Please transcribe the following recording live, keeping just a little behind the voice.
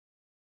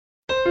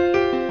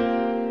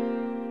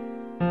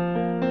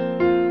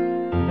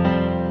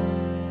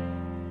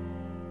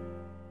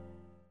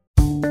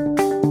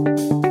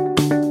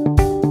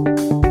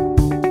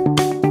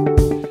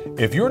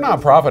If your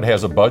nonprofit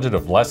has a budget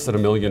of less than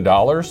 $1 million,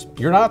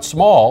 you're not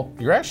small,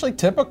 you're actually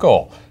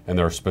typical. And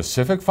there are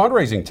specific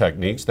fundraising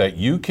techniques that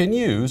you can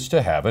use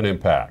to have an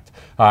impact.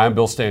 Hi, I'm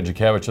Bill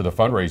Stanczykiewicz of the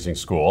Fundraising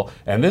School,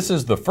 and this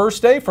is the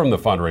first day from the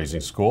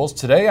Fundraising Schools.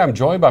 Today I'm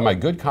joined by my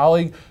good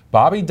colleague,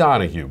 Bobby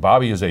Donahue.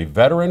 Bobby is a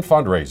veteran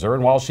fundraiser,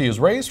 and while she has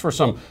raised for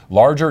some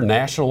larger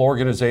national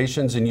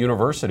organizations and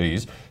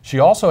universities, she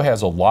also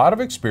has a lot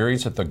of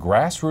experience at the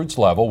grassroots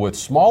level with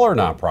smaller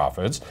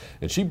nonprofits,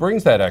 and she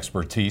brings that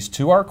expertise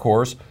to our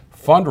course,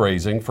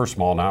 Fundraising for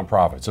Small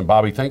Nonprofits. And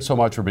Bobby, thanks so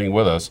much for being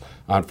with us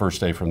on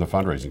First Day from the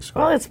Fundraising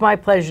School. Well, it's my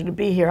pleasure to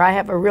be here. I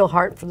have a real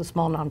heart for the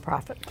small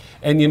nonprofit.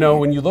 And you know,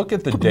 when you look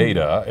at the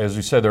data, as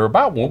we said, there are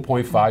about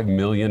 1.5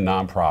 million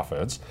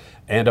nonprofits,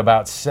 and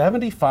about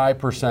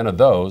 75% of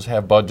those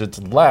have budgets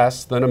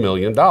less than $1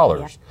 million.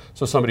 Yeah.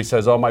 So somebody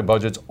says, oh, my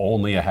budget's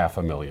only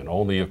 $500,000,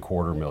 only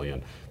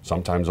 $250,000.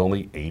 Sometimes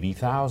only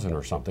 80,000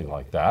 or something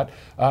like that.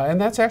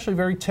 And that's actually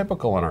very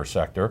typical in our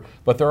sector.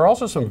 But there are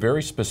also some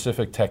very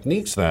specific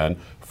techniques then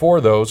for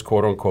those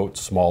quote unquote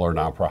smaller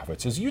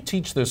nonprofits. As you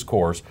teach this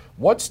course,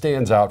 what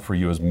stands out for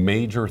you as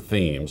major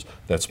themes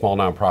that small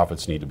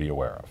nonprofits need to be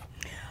aware of?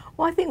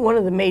 Well, I think one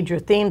of the major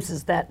themes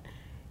is that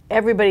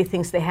everybody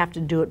thinks they have to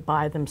do it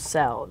by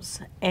themselves.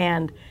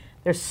 And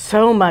there's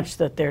so much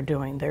that they're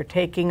doing. They're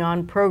taking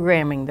on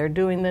programming, they're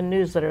doing the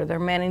newsletter, they're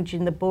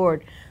managing the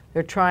board.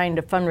 They're trying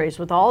to fundraise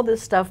with all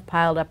this stuff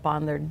piled up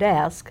on their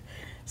desk.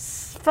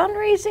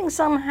 Fundraising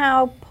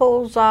somehow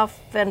pulls off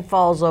and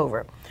falls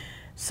over.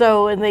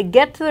 So when they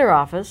get to their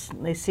office,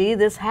 and they see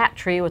this hat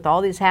tree with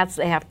all these hats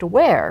they have to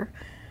wear,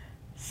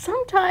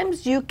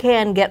 sometimes you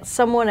can get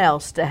someone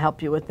else to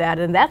help you with that,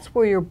 and that's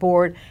where your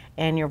board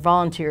and your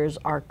volunteers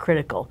are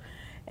critical.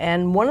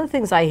 And one of the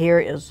things I hear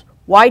is,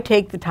 why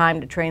take the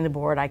time to train the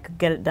board? I could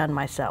get it done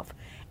myself.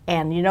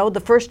 And you know, the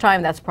first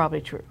time that's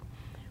probably true.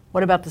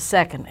 What about the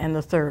second and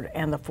the third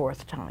and the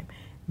fourth time?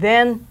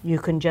 Then you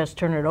can just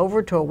turn it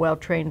over to a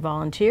well-trained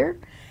volunteer,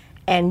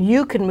 and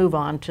you can move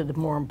on to the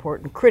more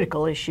important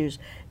critical issues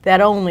that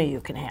only you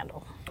can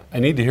handle. I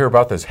need to hear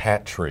about this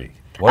hat tree.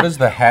 What is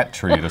the hat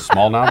tree at a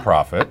small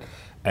nonprofit,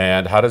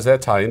 and how does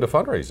that tie into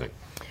fundraising?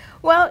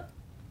 Well,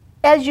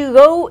 as you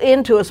go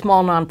into a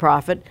small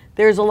nonprofit,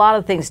 there's a lot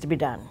of things to be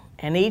done.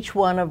 And each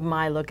one of them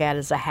I look at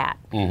as a hat.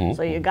 Mm-hmm.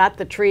 So you got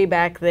the tree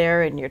back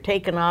there, and you're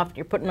taking off,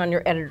 you're putting on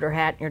your editor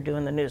hat, and you're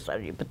doing the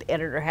newsletter. You put the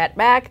editor hat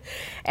back,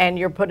 and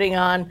you're putting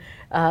on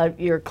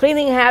your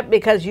cleaning hat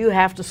because you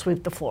have to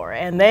sweep the floor.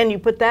 And then you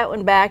put that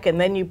one back, and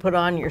then you put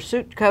on your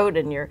suit coat,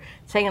 and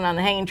it's hanging on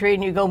the hanging tree,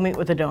 and you go meet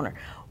with a donor.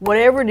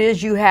 Whatever it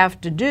is you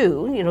have to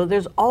do, you know,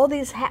 there's all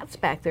these hats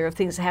back there of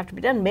things that have to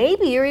be done.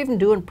 Maybe you're even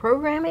doing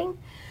programming,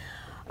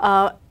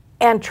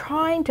 and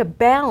trying to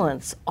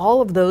balance all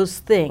of those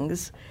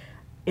things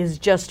is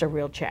just a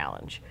real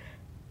challenge.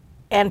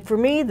 And for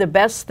me, the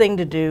best thing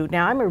to do,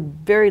 now I'm a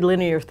very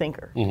linear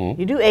thinker. Mm-hmm.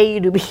 You do A, you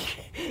do B,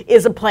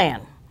 is a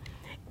plan.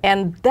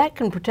 And that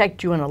can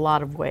protect you in a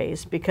lot of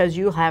ways, because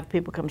you'll have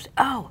people come say,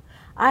 oh,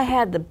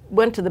 I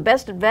went to the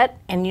Best at Vet,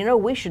 and you know,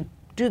 we should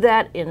do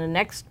that in the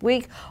next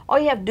week. All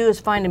you have to do is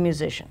find a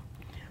musician.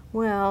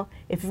 Well,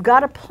 if you've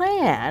got a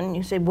plan,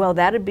 you say, well,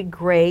 that'd be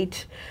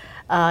great.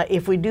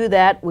 If we do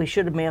that, we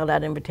should have mailed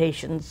out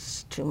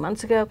invitations 2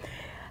 months ago.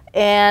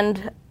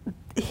 And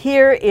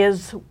here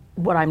is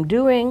what I'm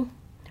doing.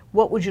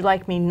 What would you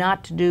like me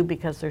not to do,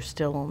 because there's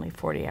still only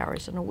 40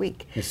 hours in a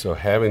week? So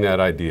having that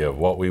idea of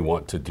what we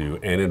want to do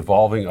and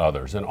involving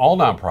others. In all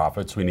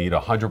nonprofits, we need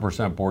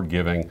 100% board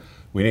giving.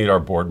 We need our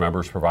board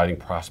members providing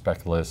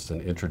prospect lists and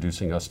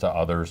introducing us to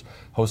others,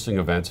 hosting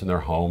events in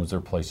their homes,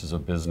 their places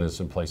of business,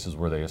 and places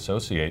where they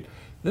associate.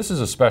 This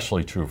is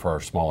especially true for our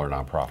smaller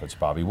nonprofits.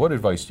 Bobby, what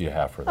advice do you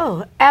have for them?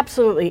 Oh,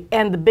 absolutely.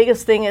 And the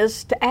biggest thing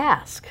is to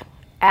ask.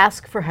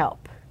 Ask for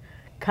help.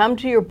 Come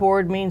to your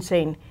board meeting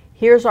saying,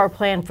 here's our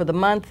plan for the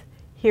month,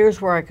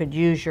 here's where I could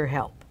use your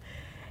help.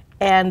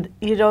 And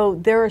you know,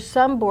 there are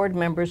some board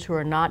members who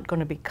are not going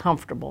to be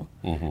comfortable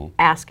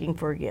asking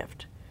for a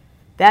gift.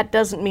 That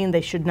doesn't mean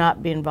they should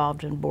not be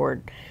involved in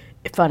board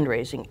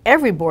fundraising.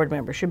 Every board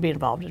member should be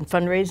involved in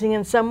fundraising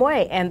in some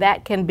way, and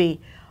that can be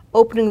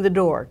opening the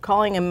door,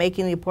 calling and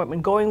making the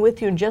appointment, going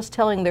with you and just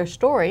telling their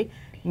story.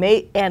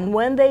 And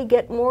when they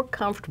get more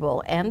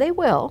comfortable, and they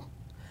will,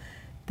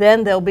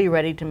 then they'll be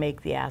ready to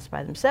make the ask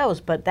by themselves.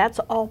 But that's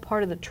all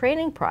part of the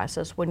training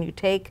process when you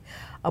take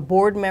a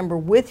board member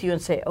with you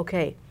and say,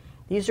 okay,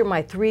 these are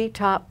my 3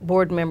 top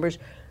board members,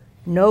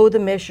 know the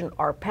mission,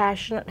 are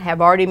passionate, have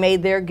already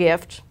made their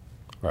gift.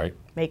 Right.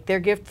 Make their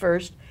gift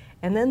first,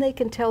 and then they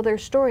can tell their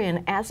story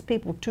and ask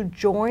people to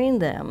join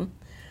them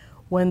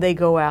when they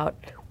go out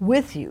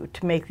with you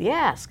to make the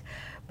ask.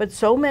 But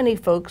so many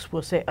folks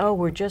will say, oh,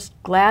 we're just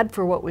glad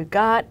for what we've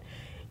got.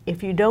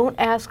 If you don't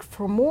ask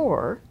for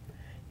more,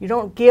 you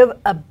don't give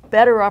a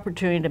better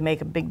opportunity to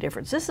make a big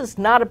difference. This is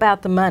not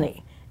about the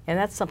money, and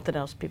that's something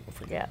else people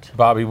forget.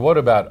 Bobby, what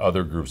about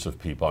other groups of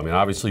people? I mean,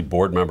 obviously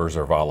board members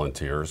are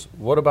volunteers.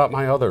 What about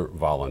my other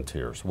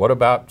volunteers? What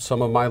about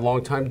some of my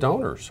longtime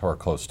donors who are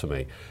close to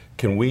me?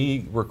 Can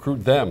we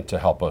recruit them to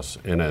help us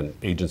in an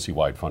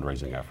agency-wide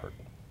fundraising effort?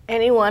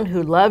 Anyone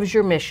who loves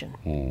your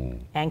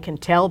mission and can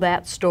tell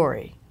that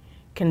story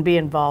can be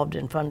involved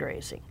in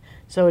fundraising.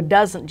 So it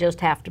doesn't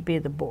just have to be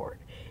the board.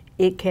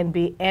 It can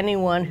be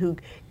anyone who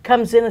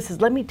comes in and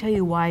says, let me tell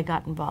you why I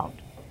got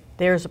involved.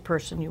 There's a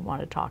person you want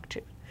to talk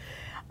to.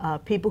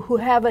 People who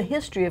have a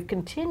history of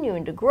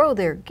continuing to grow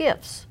their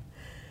gifts.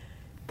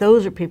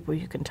 Those are people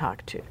you can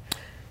talk to.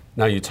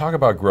 Now you talk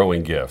about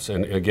growing gifts,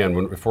 and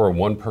again, for a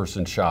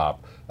one-person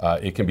shop,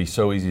 it can be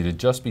so easy to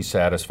just be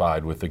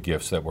satisfied with the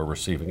gifts that we're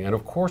receiving. And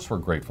of course we're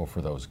grateful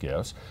for those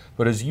gifts,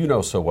 but as you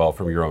know so well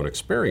from your own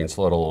experience,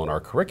 let alone our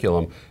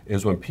curriculum,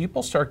 is when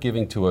people start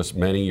giving to us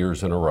many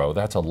years in a row,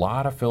 that's a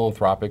lot of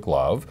philanthropic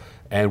love,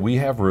 and we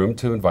have room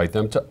to invite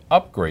them to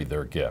upgrade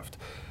their gift.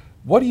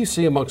 What do you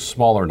see amongst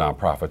smaller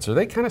nonprofits? Are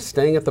they kind of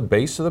staying at the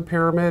base of the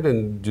pyramid,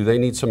 and do they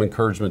need some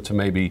encouragement to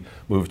maybe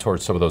move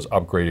towards some of those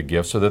upgraded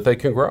gifts so that they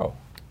can grow?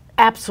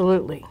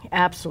 Absolutely,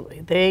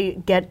 absolutely.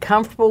 They get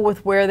comfortable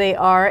with where they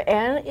are,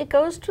 and it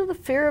goes to the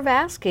fear of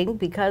asking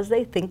because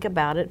they think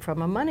about it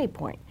from a money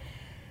point.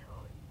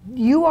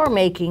 You are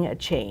making a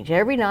change.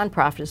 Every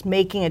nonprofit is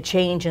making a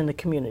change in the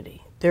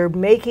community. They're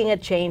making a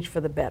change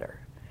for the better.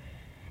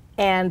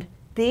 And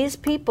these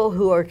people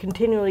who are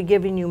continually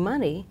giving you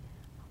money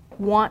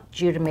want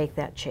you to make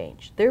that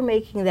change. They're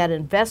making that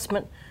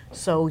investment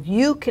so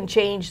you can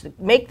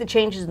make the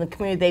changes in the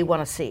community they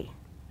want to see.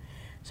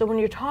 So when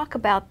you talk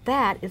about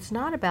that, it's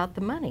not about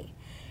the money.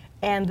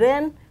 And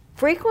then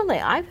frequently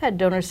I've had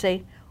donors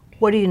say,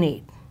 what do you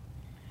need?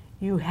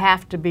 You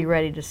have to be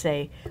ready to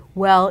say,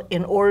 well,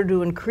 in order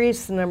to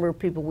increase the number of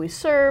people we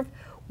serve,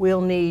 we'll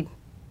need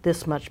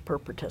this much per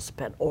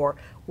participant, or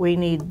we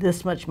need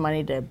this much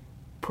money to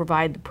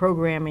provide the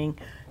programming,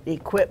 the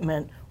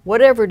equipment,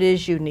 whatever it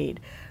is you need.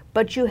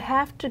 But you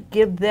have to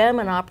give them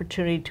an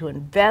opportunity to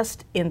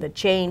invest in the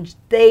change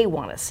they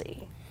want to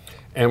see.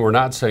 And we're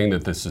not saying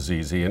that this is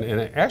easy. And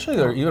actually,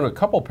 there are even a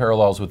couple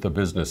parallels with the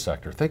business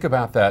sector. Think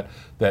about that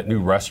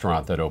new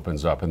restaurant that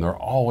opens up, and they're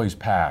always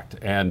packed.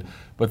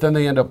 But then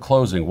they end up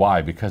closing.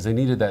 Why? Because they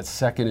needed that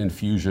second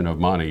infusion of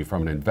money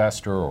from an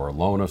investor or a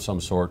loan of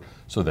some sort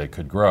so they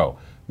could grow.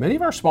 Many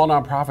of our small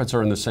nonprofits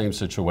are in the same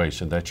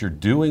situation, that you're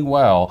doing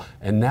well,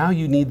 and now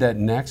you need that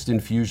next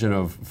infusion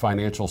of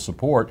financial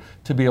support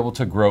to be able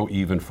to grow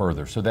even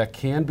further. So that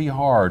can be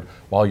hard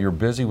while you're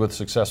busy with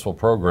successful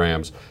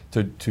programs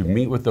to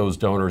meet with those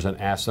donors and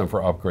ask them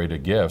for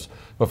upgraded gifts.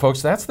 But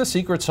folks, that's the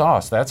secret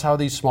sauce. That's how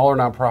these smaller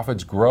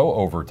nonprofits grow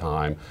over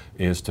time,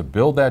 is to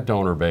build that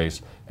donor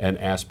base and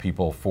ask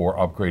people for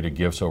upgraded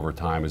gifts over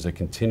time as they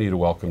continue to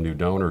welcome new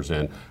donors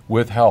in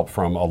with help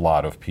from a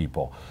lot of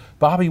people.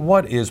 Bobby,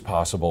 what is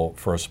possible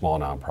for a small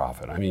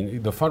nonprofit? I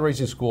mean, the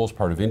fundraising school is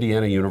part of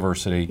Indiana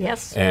University.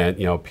 Yes. And,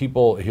 you know,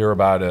 people hear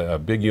about a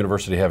big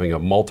university having a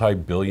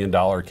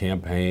multi-billion-dollar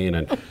campaign,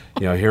 and,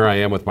 you know, here I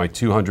am with my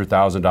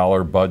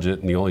 $200,000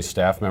 budget, and the only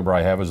staff member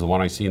I have is the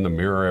one I see in the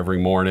mirror every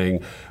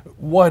morning.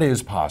 What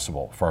is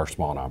possible for our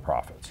small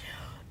nonprofits?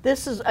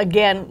 This is,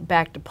 again,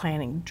 back to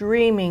planning.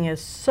 Dreaming is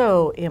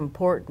so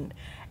important.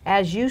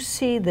 As you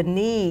see the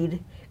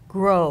need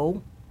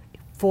grow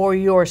for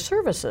your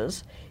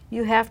services,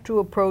 you have to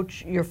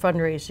approach your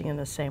fundraising in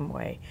the same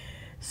way.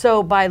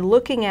 So by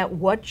looking at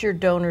what your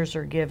donors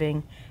are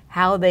giving,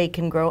 how they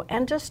can grow,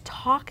 and just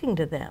talking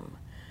to them.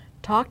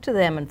 Talk to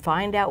them and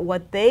find out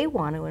what they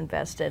want to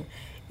invest in.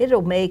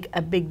 It'll make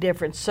a big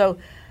difference. So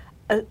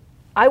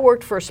I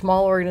worked for a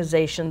small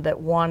organization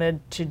that wanted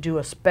to do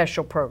a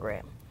special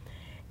program.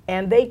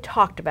 And they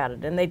talked about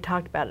it, and they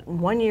talked about it. And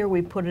one year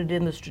we put it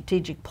in the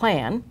strategic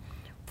plan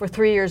for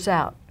 3 years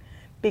out.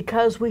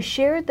 Because we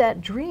shared that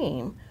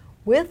dream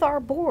with our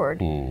board,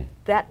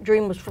 that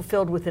dream was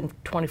fulfilled within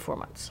 24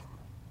 months.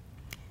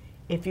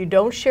 If you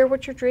don't share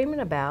what you're dreaming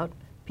about,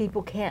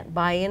 people can't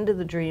buy into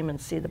the dream and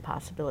see the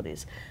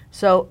possibilities.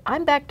 So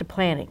I'm back to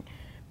planning.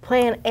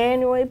 Plan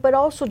annually, but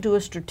also do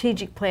a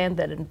strategic plan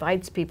that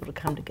invites people to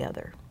come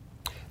together.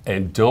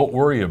 And don't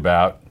worry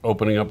about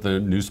opening up the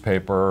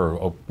newspaper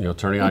or, you know,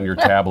 turning on your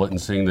tablet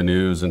and seeing the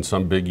news and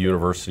some big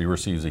university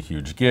receives a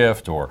huge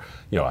gift, or,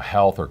 you know, a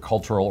health or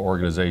cultural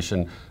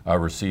organization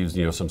receives,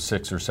 you know, some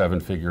 6- or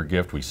 7-figure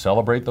gift. We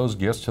celebrate those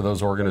gifts to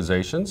those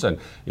organizations, and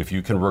if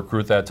you can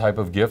recruit that type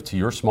of gift to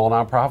your small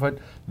nonprofit,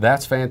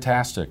 that's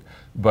fantastic.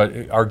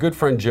 But our good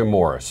friend Jim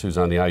Morris, who's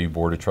on the IU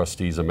Board of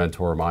Trustees, a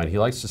mentor of mine, he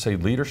likes to say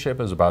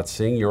leadership is about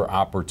seeing your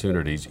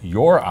opportunities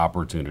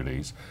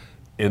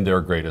in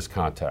their greatest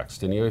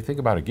context. And you know, think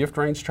about a gift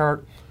range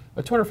chart,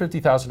 a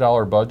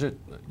 $250,000 budget,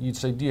 you'd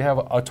say, do you have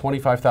a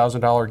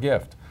 $25,000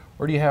 gift?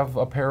 Or do you have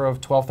a pair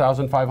of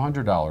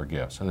 $12,500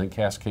 gifts? And then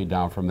cascade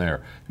down from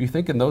there. If you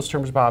think in those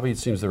terms, Bobby, it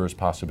seems there is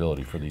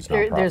possibility for these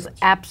nonprofits. There's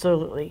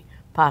absolutely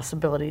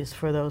possibilities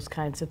for those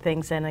kinds of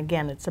things. And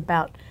again, it's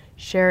about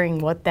sharing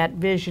what that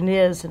vision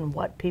is and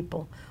what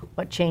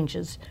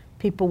changes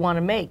people want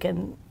to make.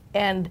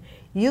 And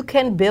you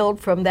can build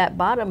from that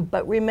bottom,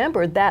 but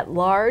remember that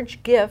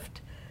large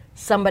gift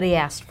somebody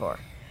asked for.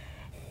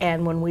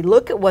 And when we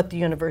look at what the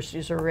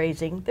universities are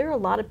raising, there are a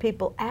lot of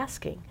people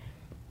asking.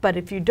 But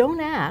if you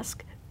don't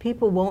ask,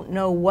 people won't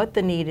know what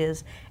the need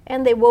is,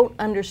 and they won't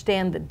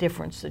understand the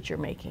difference that you're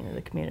making in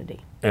the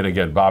community. And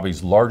again,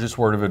 Bobby's largest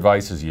word of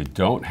advice is you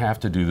don't have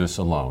to do this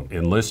alone.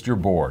 Enlist your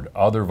board,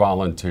 other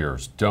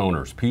volunteers,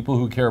 donors, people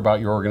who care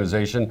about your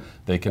organization.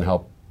 They can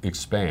help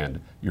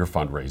expand your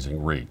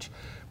fundraising reach.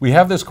 We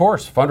have this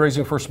course,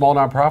 Fundraising for Small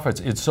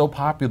Nonprofits. It's so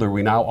popular,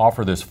 we now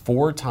offer this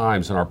 4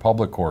 times in our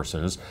public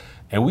courses,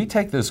 and we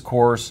take this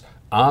course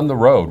on the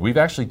road. We've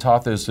actually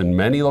taught this in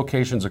many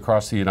locations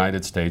across the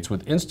United States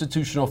with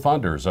institutional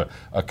funders.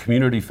 A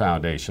community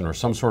foundation or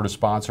some sort of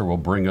sponsor will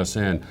bring us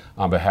in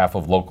on behalf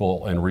of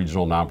local and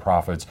regional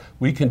nonprofits.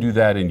 We can do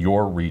that in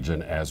your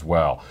region as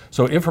well.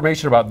 So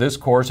information about this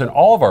course and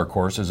all of our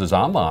courses is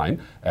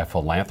online at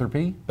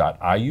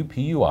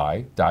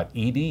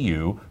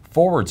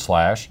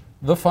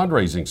philanthropy.iupui.edu/The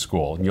Fundraising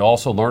School. And you'll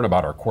also learn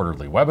about our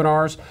quarterly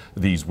webinars,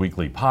 these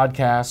weekly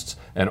podcasts,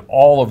 and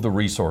all of the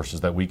resources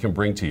that we can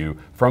bring to you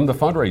from the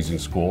Fundraising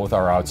School with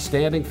our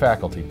outstanding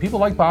faculty. People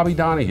like Bobby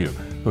Donahue,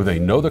 who they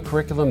know the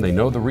curriculum, they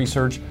know the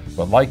research,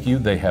 but like you,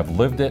 they have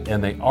lived it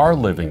and they are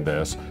living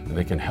this, and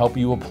they can help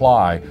you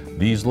apply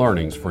these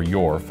learnings for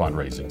your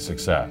fundraising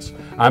success.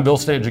 I'm Bill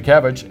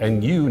Stanczykiewicz,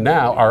 and you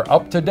now are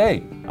up to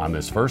date on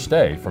this first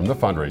day from the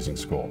Fundraising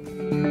School.